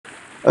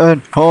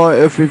And hi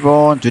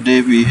everyone,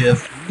 today we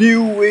have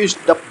new ways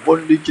double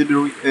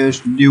legendary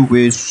as new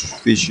ways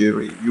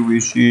fishery. You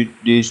will see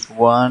this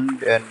one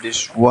and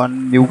this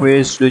one new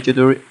ways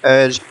legendary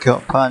as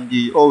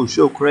panyi. Oh,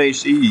 so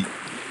crazy!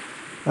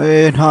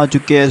 And how to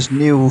get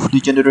new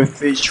legendary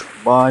fish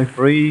by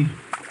free.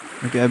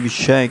 Okay, I'll be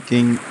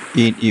checking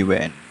in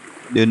event.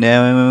 The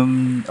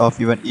name of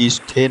event is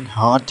 10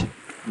 heart.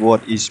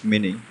 What is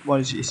meaning? What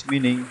is its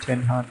meaning?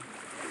 10 heart.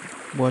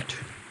 What?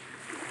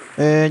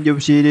 And you will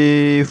see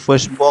the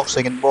first box,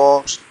 second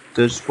box,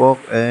 third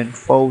box, and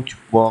fourth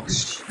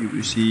box. You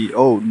will see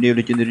new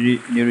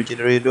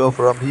legendary door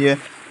from here.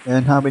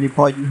 And how many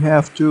points you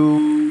have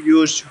to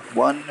use?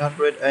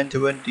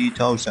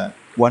 120,000.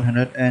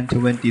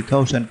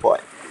 120,000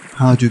 points.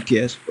 How to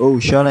guess? Oh,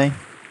 challenge.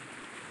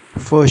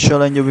 First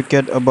challenge you will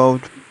get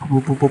about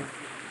about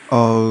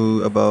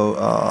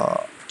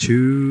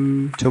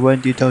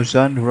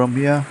 220,000 from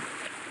here.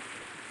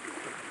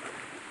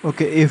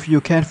 Okay, if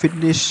you can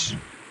finish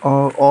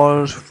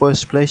all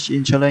first place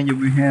in challenge, you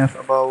will have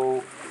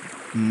about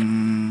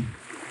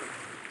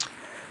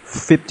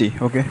 50.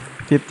 Okay,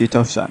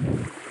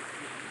 50,000.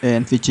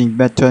 And fishing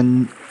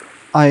pattern,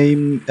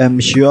 I'm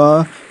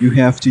sure you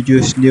have to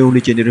use new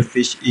legendary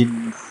fish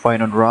in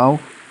final round.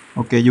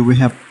 Okay, you will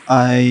have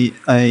I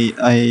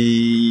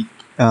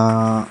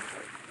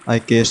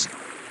guess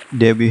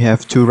there we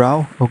have two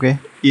round. Okay,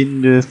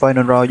 in the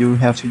final round you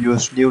have to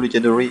use new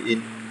legendary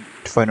in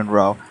final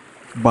round,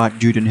 but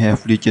you don't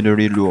have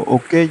legendary lure.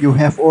 Okay, you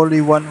have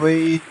only one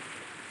way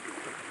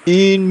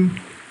in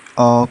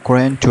a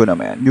grand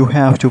tournament. You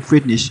have to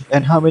finish.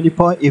 And how many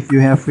points if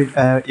you have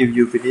if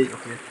you finish?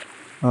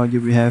 Okay,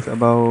 you will have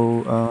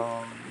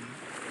about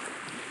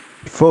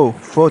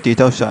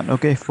 40,000.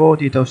 Okay,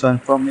 40,000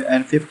 from here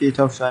and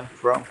 50,000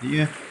 from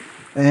here,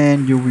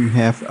 and you will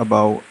have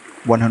about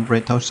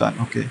 100,000.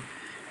 Okay.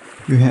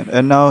 You have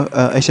and now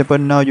example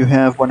now you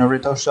have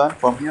 100,000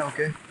 from here.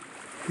 Okay,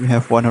 you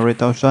have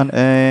 100,000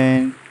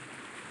 and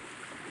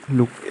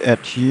look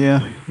at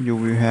here you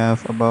will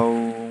have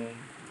about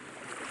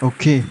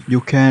okay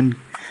you can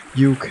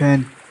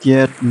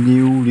get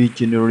new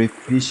legendary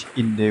fish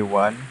in day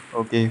one.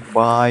 Okay,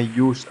 by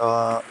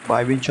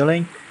win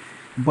challenge,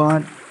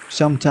 but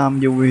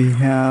sometimes you will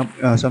have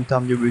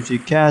sometimes you will see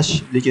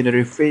cash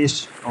legendary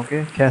fish.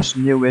 Okay, cash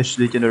newest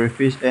legendary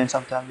fish, and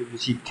sometimes you will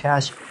see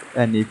cash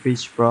any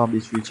fish from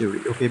this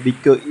fishery. Okay,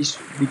 because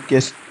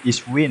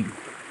it's win.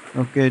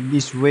 Okay,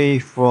 this way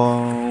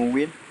for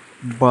win,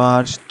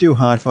 but still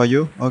hard for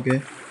you.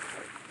 Okay,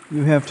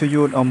 you have to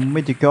use a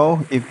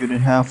mythical if you don't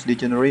have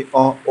legendary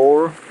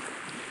or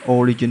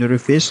legendary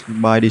fish.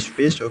 Buy this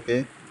fish.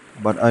 Okay,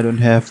 but I don't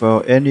have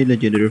any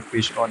legendary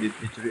fish on this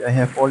fishery. I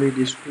have only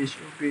this fish.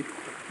 Okay,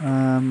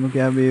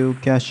 okay, I will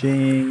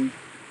catching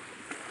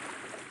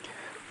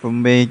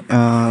from make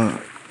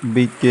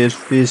biggest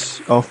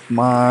fish of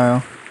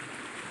my.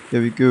 Here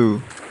we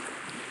go.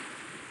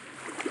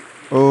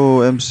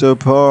 Oh, I'm so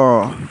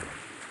poor.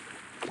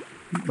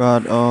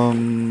 But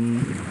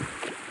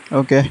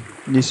okay,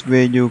 this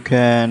way you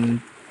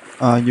can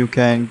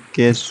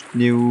get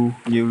new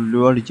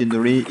lure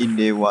legendary in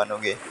day one.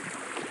 Okay,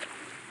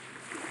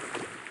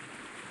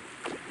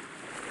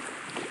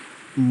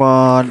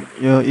 but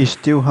it's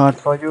still hard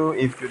for you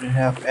if you don't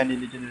have any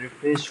legendary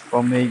fish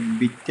from a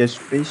biggest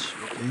fish.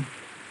 Okay,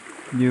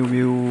 you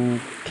will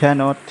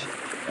cannot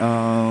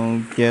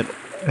get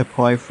a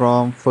point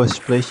from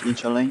first place in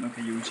challenge.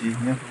 Okay, you will see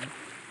here.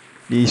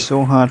 It's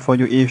so hard for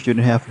you if you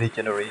don't have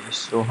legendary. It's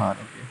so hard.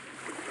 Okay,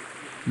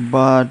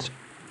 but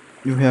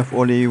you have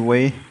only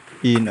way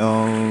in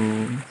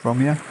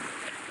from here.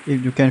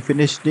 If you can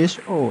finish this,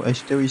 oh, it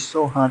still is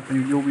so hard for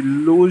you. You will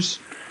lose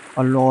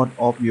a lot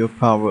of your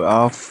power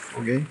off.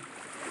 Okay.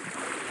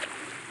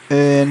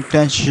 And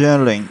clan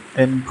sharing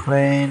and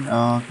clan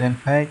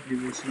pack, you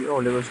will see oh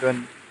level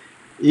 7.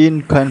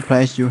 In clan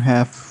place you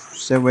have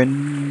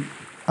 7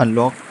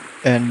 unlock,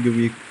 and you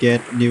will get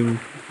new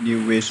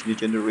ways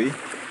legendary.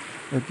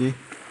 Okay.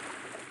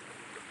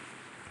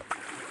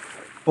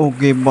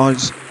 Okay,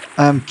 but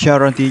I'm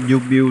guarantee you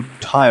build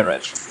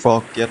tyrants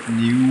for get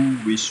new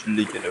wish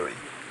legendary.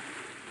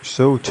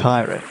 So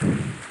tired.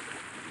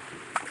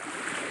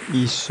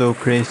 It's so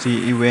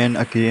crazy event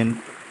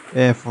again.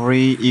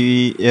 Every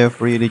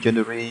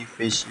legendary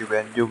fish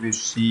event you will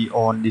see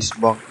on this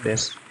box.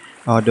 There's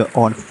the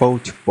on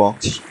fourth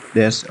box.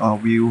 There's a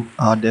view.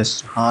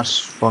 There's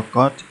harsh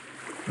forgot.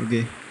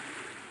 Okay.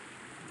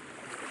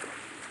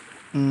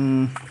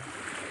 Mm,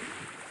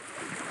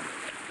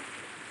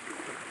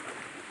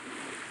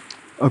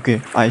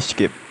 okay. I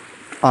skip.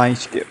 I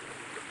skip.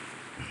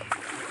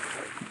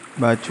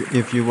 But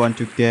if you want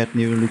to get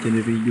new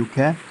legendary, you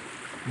can.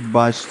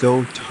 But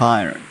so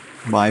tired.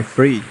 By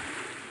free.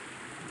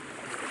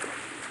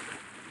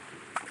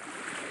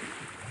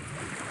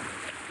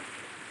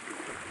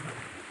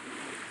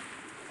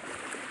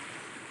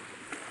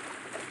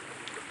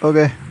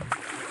 Okay.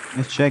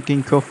 Let's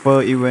checking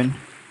cover event.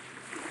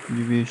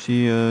 You will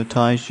see a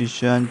Thai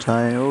session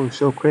Thai. Oh,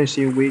 so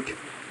crazy week.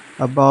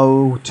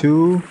 About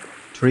 2,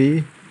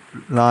 3.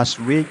 last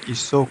week is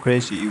so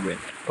crazy event.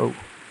 Oh,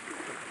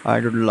 I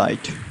don't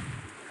like.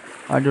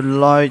 I don't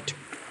like.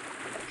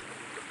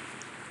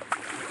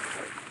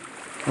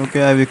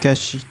 Okay, I will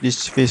catch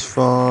this fish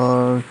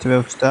for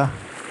 12 star.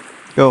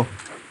 Go.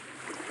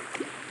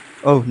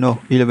 Oh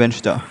no, 11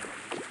 star.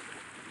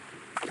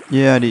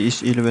 Yeah,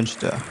 this is 11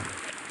 star.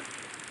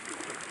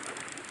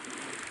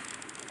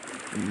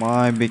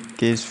 My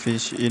biggest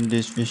fish in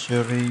this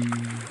fishery.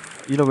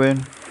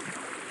 11.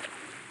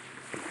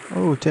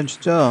 Oh, 10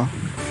 star.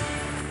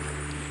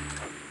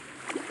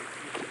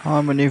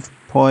 How many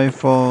point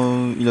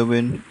for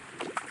 11?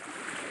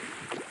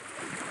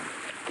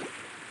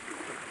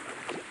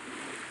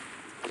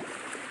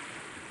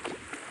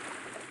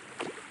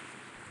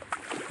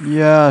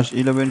 Yes,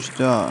 11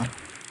 star.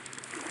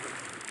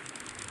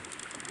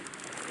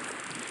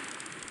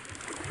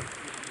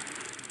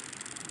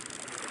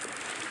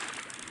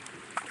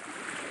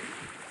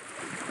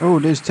 Oh,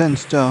 there's 10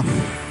 star.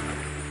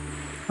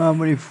 How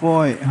many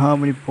point? How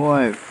many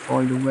point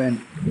for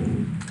 11?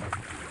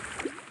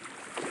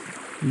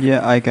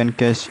 Yeah, I can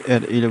catch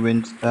at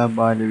 11 star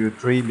by level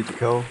 3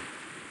 mythical.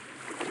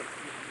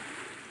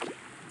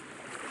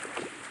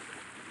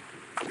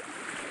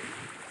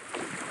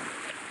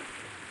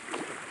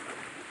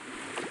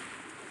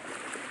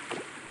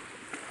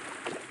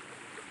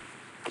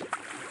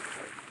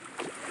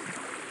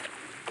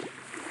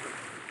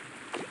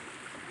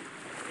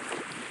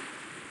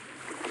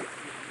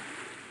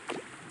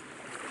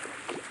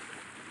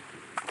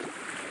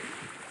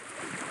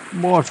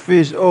 More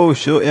fish, oh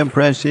so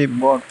impressive,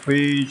 more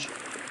fish.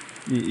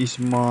 It is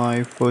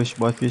my first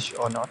boss fish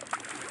or not?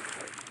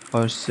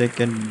 Or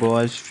second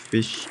boss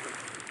fish?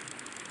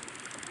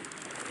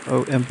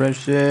 Oh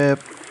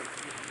impressive.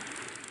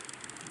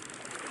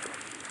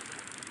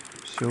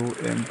 So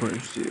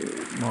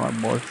impressive. My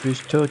boss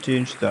fish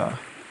 13 star.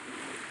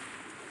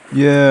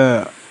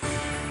 Yeah.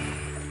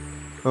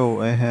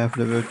 Oh I have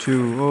level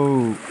 2.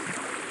 Oh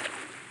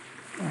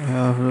I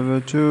have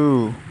level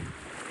 2.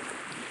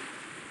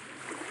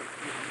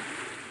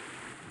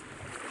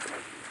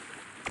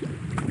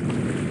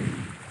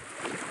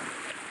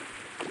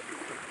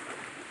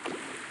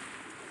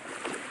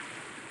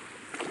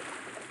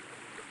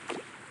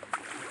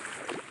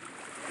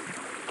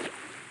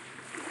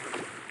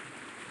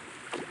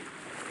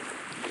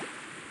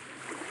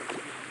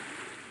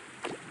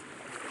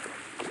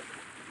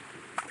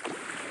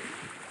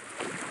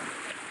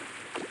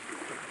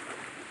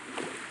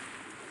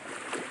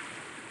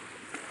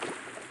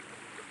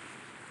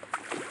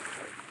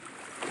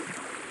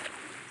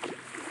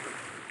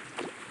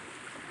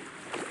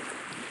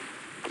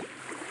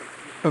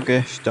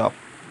 Okay, stop.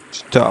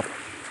 Stop.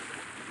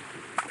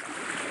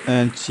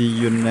 And see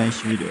you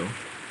next video.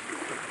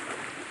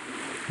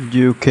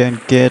 You can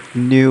get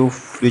new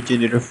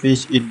legendary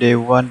fish in day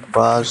 1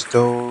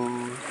 Barstow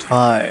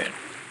time.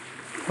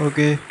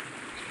 Okay.